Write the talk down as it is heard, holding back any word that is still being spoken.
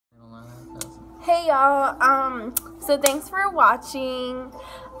Hey y'all, so thanks for watching.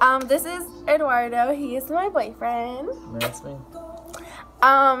 This is Eduardo. He is my boyfriend. That's me.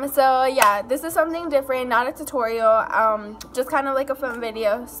 So yeah, this is something different, not a tutorial, just kind of like a fun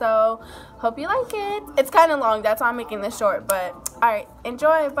video. So hope you like it. It's kind of long, that's why I'm making this short, but alright,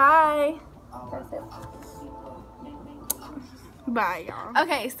 enjoy, bye. Bye y'all.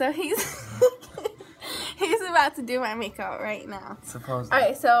 Okay, so he's he's about to do my makeup right now. Supposedly.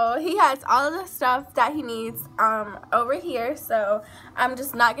 Alright, so he has all of the stuff that he needs over here, so I'm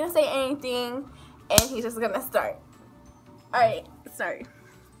just not gonna say anything and he's just gonna start. Alright, sorry.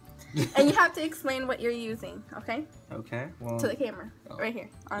 And you have to explain what you're using, okay? Okay. Well, to the camera. Right here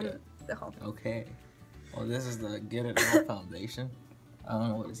on the hole. Okay. Well, this is the Get It On foundation. I don't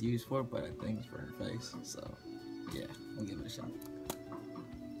know what it's used for, but I think it's for her face. So, yeah, we'll give it a shot.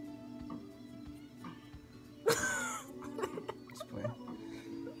 Spray.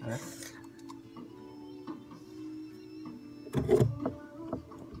 Alright.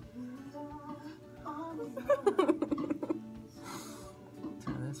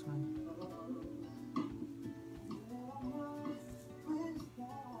 Turn this way.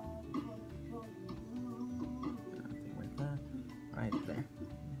 Like that. Right there.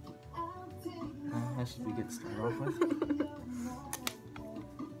 That should be good to start off with.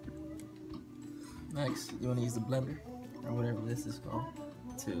 Next, you want to use the blender, or whatever this is called,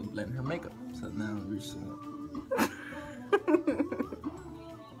 to blend her makeup. So now we're just gonna...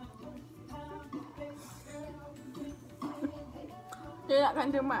 You're not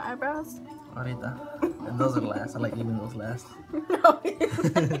gonna do my eyebrows? Ahorita. And those are last. I like leaving those last. No.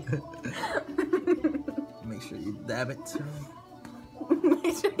 Make sure you dab it too.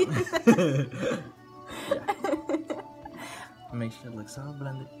 Make sure you do that. Yeah. Make sure it looks all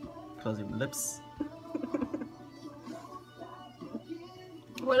blended. Close your lips.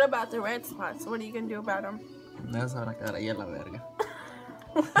 What about the red spots? What are you gonna do about them? That's how I got a yellow verga.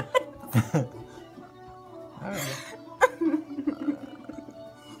 Alright.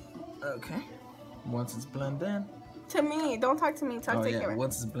 Okay. Once it's blended in. To me, don't talk to me. Talk to camera.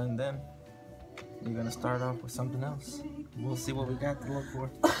 Once it's blended in, you're gonna start off with something else. We'll see what we got to look for.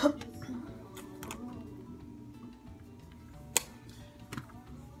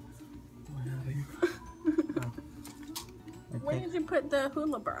 Where did you put the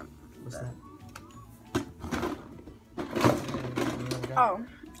hula burn? What's that?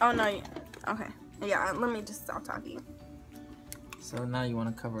 Oh no. Okay. Yeah. Let me just stop talking. So now you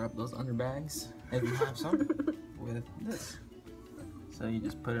want to cover up those underbags, if you have some, with this. So you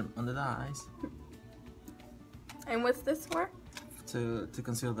just put it under the eyes. And what's this for? To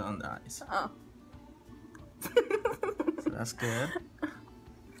conceal the under eyes. Oh. So that's good.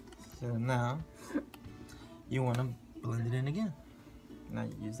 So now you want to blend it in again. Now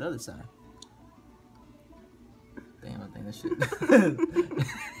you use the other side. Damn, I think that shit.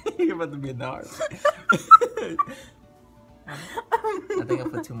 You're about to be in the heart. I think I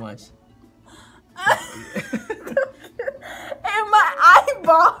put too much. And my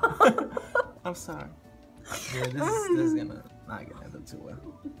eyeball. I'm sorry. Yeah, this is not gonna end up too well.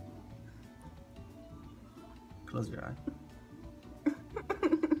 Close your eye.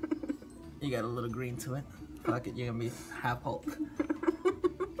 You got a little green to it. Fuck it, you're gonna be half Hulk.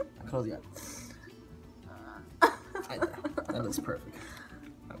 Close your eye. Right there. That looks perfect.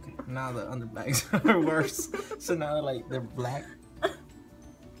 Okay, now the underbags are worse. So now they're black.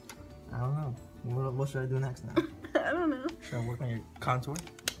 I don't know. What should I do next now? I don't know. Should I work on your contour?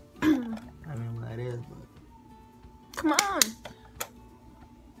 I don't know what that is, but... Come on.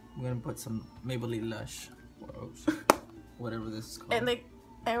 I'm gonna put some Maybelline Lush. Or whatever this is called.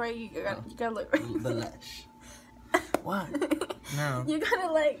 And right, you gotta look right. The Lush. What? No. You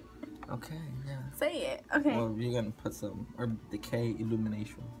gotta like... Okay, yeah. Say it. Okay. Well, you're gonna put some Urban Decay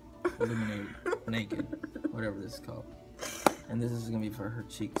Illuminate Naked, whatever this is called. And this is gonna be for her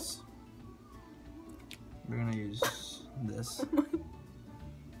cheeks. We're gonna use this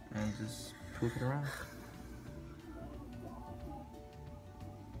and just poof it around.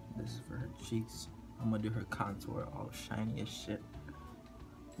 This is for her cheeks. I'm gonna do her contour all shiny as shit.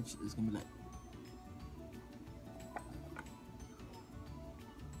 And she's gonna be like.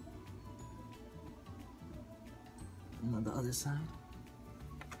 And on the other side,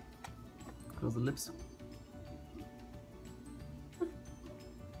 close the lips.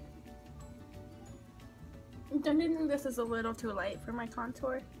 Don't you think this is a little too light for my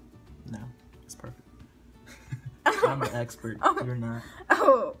contour? No, it's perfect. I'm an expert. You're not.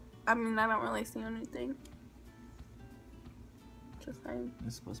 Oh, I mean, I don't really see anything. Just saying.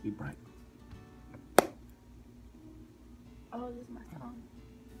 It's supposed to be bright. Oh, this is my song.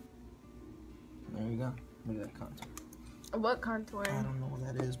 go. Look at that contour. What contour? I don't know what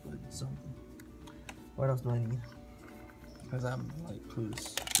that is, but it's something. What else do I need? Because I'm like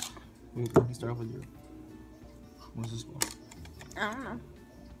clueless. We can start off with your. What's this one? I don't know.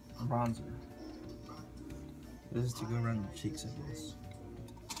 Bronzer. This is to go around your cheeks, I guess.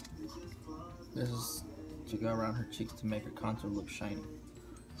 This is to go around her cheeks to make her contour look shiny.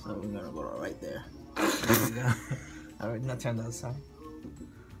 So we're gonna go right there. There we go. Alright, now turn the other side.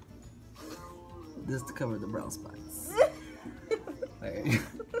 This is to cover the brown spots. There you go.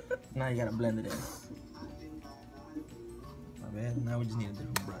 Now you gotta blend it in. My bad. Now we just need a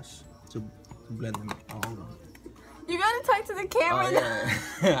different brush to blend them. Oh, hold on. You gotta talk to the camera. Oh,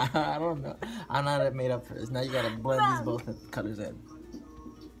 yeah. I don't know. I'm not made up for this. Now you gotta blend these both colors in.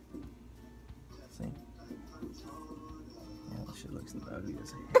 See? Yeah, that shit looks ugly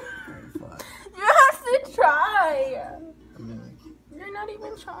as hell. You have to try. I mean, You're not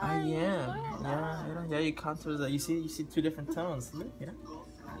even I trying. am. Yeah, your contours. You see two different tones. Look, yeah.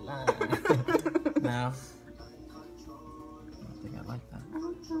 Now, I don't think I like that. I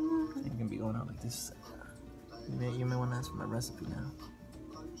think I'm gonna be going out like this. You may want to ask for my recipe now.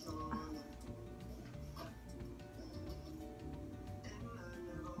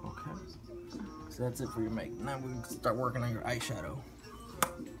 Okay. So that's it for your make. Now we can start working on your eyeshadow.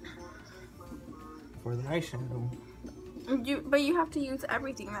 For the eyeshadow. But you have to use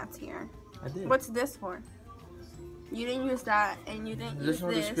everything that's here. I did. What's this for? You didn't use that, and you didn't use this. There's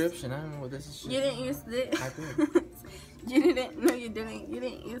no description. I don't know what this is. You didn't use this. I did. You didn't. No, you didn't. You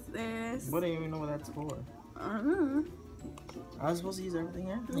didn't use this. What do you even know what that's for? Mm-hmm. I was supposed to use everything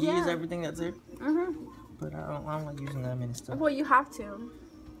here? Yeah. Use everything that's here? Mm-hmm. But I don't like using that many stuff. Well, you have to.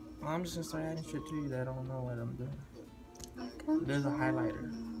 I'm just gonna start adding shit to you that I don't know what I'm doing. Okay. There's a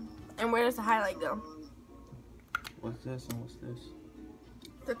highlighter. And where does the highlight go? What's this and what's this?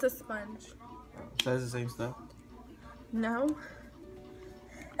 That's a sponge. So that's the same stuff? No.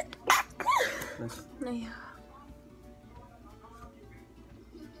 That's, Yeah.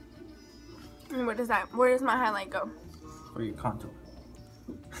 And where does my highlight go? for your contour.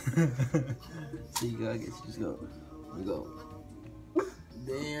 So you go, I guess you just go, you go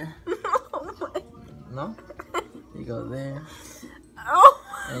there. No? You go there. Oh.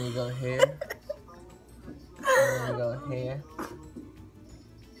 And you go here. And then you go here.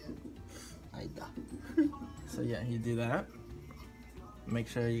 Like that. So yeah, you do that. Make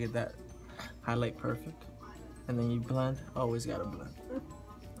sure you get that highlight perfect. And then you blend. Always gotta blend.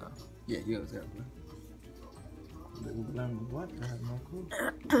 Oh, yeah, you always gotta blend. Blend with what? I have no clue.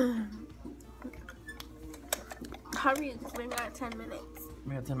 Hurry, we got 10 minutes.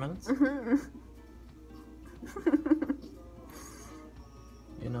 We got 10 minutes?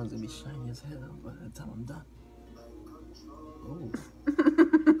 Your nose gonna be shiny as hell by the time I'm done. Ooh.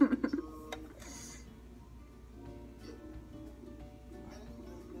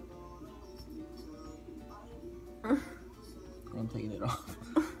 I'm taking it off.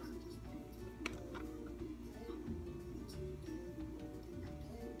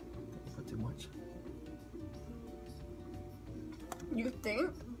 Put too much. You think?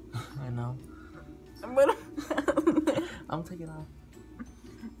 I know. What? I'm taking it off.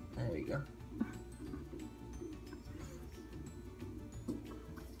 There we go.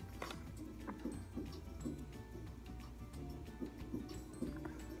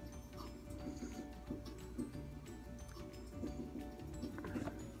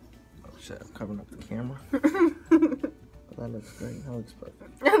 Oh shit, I'm covering up the camera. That looks great. That looks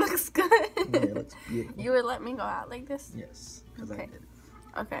perfect. It looks good. Yeah, it looks beautiful. You would let me go out like this? Yes, because Okay. I did.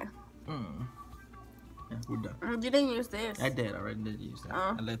 Okay. Yeah, we're done. You didn't use this. I did. I already did use that.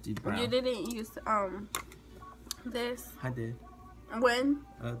 I left you brown. You didn't use this. I did. When?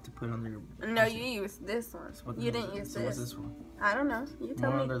 To put under your. No, you used this one. So You didn't use What's this. this one? I don't know. You tell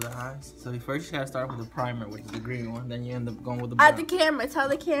More me. under the eyes. So first you gotta start with the primer, which is the green one. Then you end up going with the At brown. the camera. Tell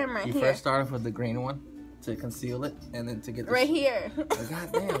the camera. You Here. first start off with the green one to conceal it, and then to get the Right here. Oh,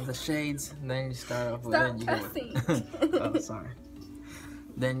 God damn, the shades. And then you start off with. Stop Then you go with, oh, sorry.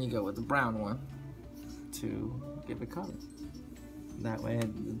 Then you go with the brown one to give it color. That way,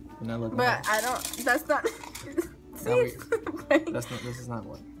 you're not looking. But I don't. That's not. Now See? That's not. This is not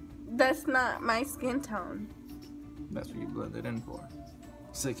what. That's not my skin tone. That's what you blend it in for.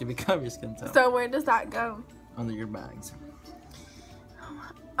 So it can become your skin tone. So where does that go? Under your bags.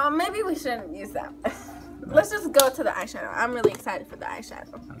 Maybe we shouldn't use that. Let's just go to the eyeshadow. I'm really excited for the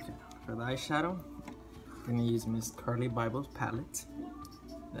eyeshadow. Okay. For the eyeshadow, we're gonna use Miss Carly Bible's palette.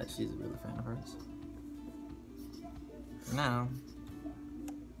 That she's a really fan of hers. Now,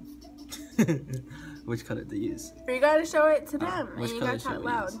 which color to use? You gotta show it to them, and Which you color gotta should talk we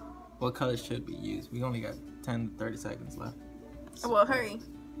loud. use? What colors should we use? We only got 10 to 30 seconds left. Well, hurry.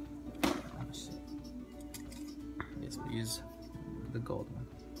 Oh, shit. Yes, we use the gold one.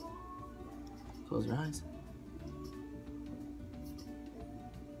 Close your eyes.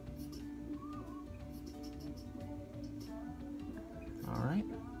 Alright.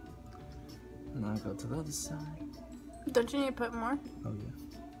 Now go to the other side. Don't you need to put more? Oh, yeah.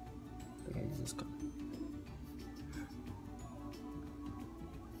 I think I use this color.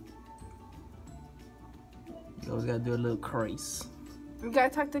 You always gotta do a little crease. You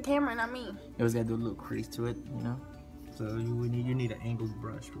gotta talk to the camera, not me. You always gotta do a little crease to it, you know? So you need an angled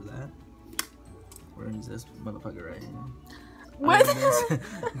brush for that. We're gonna use this motherfucker right here. What?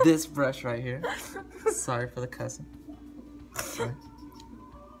 This brush right here. Sorry for the cussing. Sorry.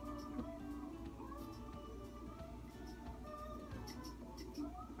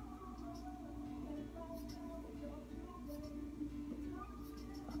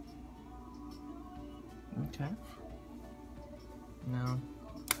 Okay. Now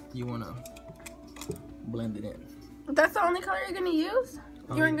you wanna blend it in. That's the only color you're gonna use?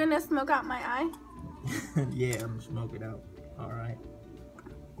 Oh, You're yeah. gonna smoke out my eye? Yeah, I'm gonna smoke it out. Alright.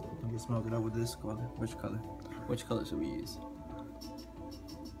 I'm gonna smoke it out with this color. Which color? Which color should we use?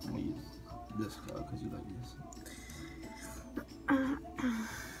 I'm gonna use this color because you like this.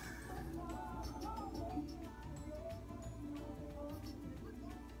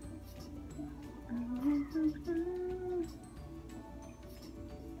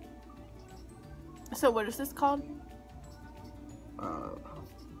 So what is this called?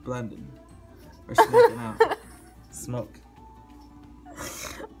 Blending. Or smoking out. Smoke.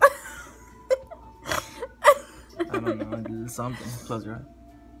 I don't know. I do something. Close your eye.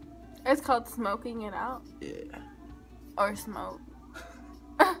 It's called smoking it out? Yeah. Or smoke?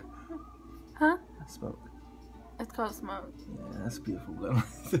 Huh? Smoke. It's called smoke. Yeah, that's beautiful.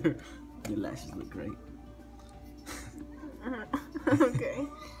 Your lashes look great. Okay.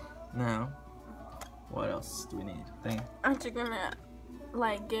 Now, what else do we need? Dang. Aren't you gonna,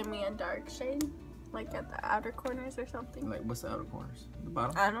 like, give me a dark shade? Like at the outer corners or something? Like, what's the outer corners? The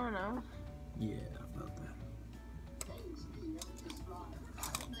bottom? I don't know. Yeah, about that.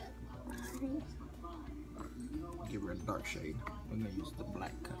 Give her a dark shade. We're gonna use the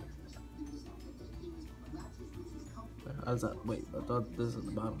black color. Wait, I thought this is at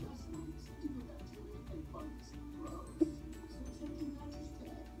the bottom.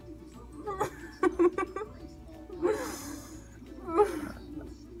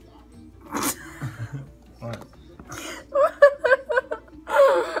 Alright.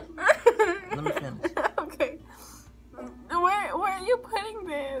 Let me finish. Okay. Where are you putting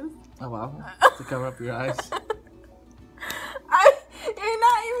this? Oh wow. To cover up your eyes. You're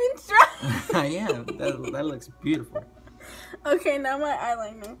not even trying. I am. That looks beautiful. Okay, now my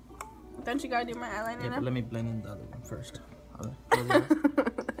eyeliner. Don't you gotta do my eyeliner Yeah, now? but let me blend in the other one first.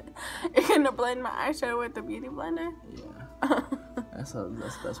 You're gonna blend my eyeshadow with the beauty blender? Yeah. That's the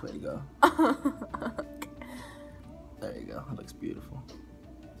best way to go. There you go. It looks beautiful.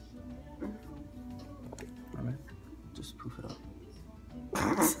 Alright. Just poof it up.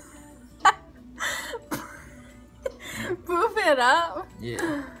 Poof it up?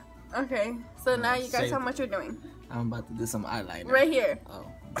 Yeah. Okay, so now you guys Save know what you're doing. I'm about to do some eyeliner. Right here. Oh.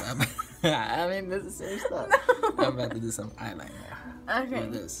 I mean, this is the same stuff. No. I'm about to do some eyeliner. Okay.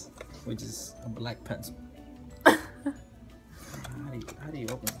 With this, which is a black pencil. How do you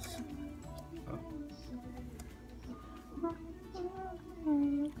open this?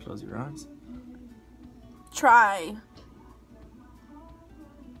 Oh. Close your eyes. Try.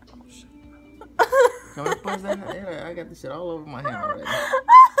 Oh shit. Can I punch that in the air? I got this shit all over my hand already.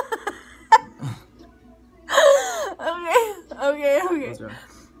 Okay. Close your eyes.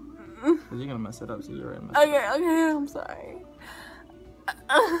 'Cause you're gonna mess it up, so you're already messed Okay, I'm sorry.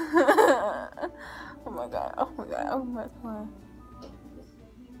 Oh my god.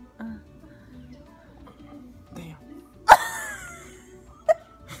 Damn.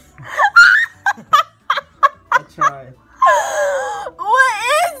 I tried. What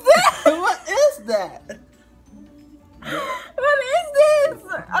is this? What is that? What is this?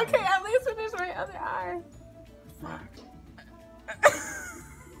 Okay, at least finish my other eye. Fuck.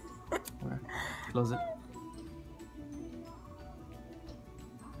 Close it.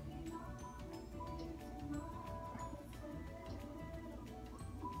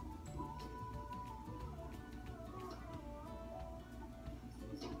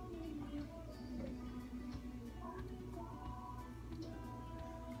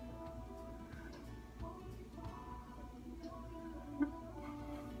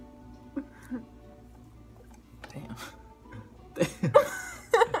 Damn.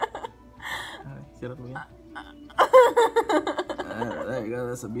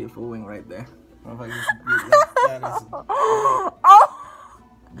 that's a beautiful wing right there. That is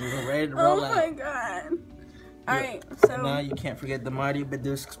you're ready to roll out. Oh my god. Alright, so now you can't forget the Mighty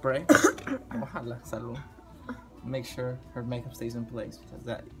Badoosk spray. Ojalá, salud. Make sure her makeup stays in place because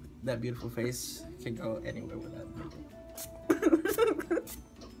that beautiful face can go anywhere with that makeup.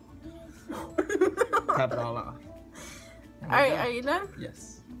 Tap it all off. Alright, are you done?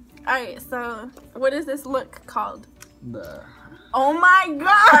 Yes. Alright, so what is this look called? Oh my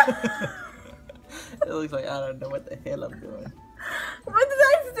god! It looks like I don't know what the hell I'm doing. What did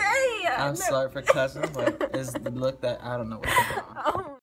I say? I'm sorry for cussing, but it's the look that I don't know what to do. Oh.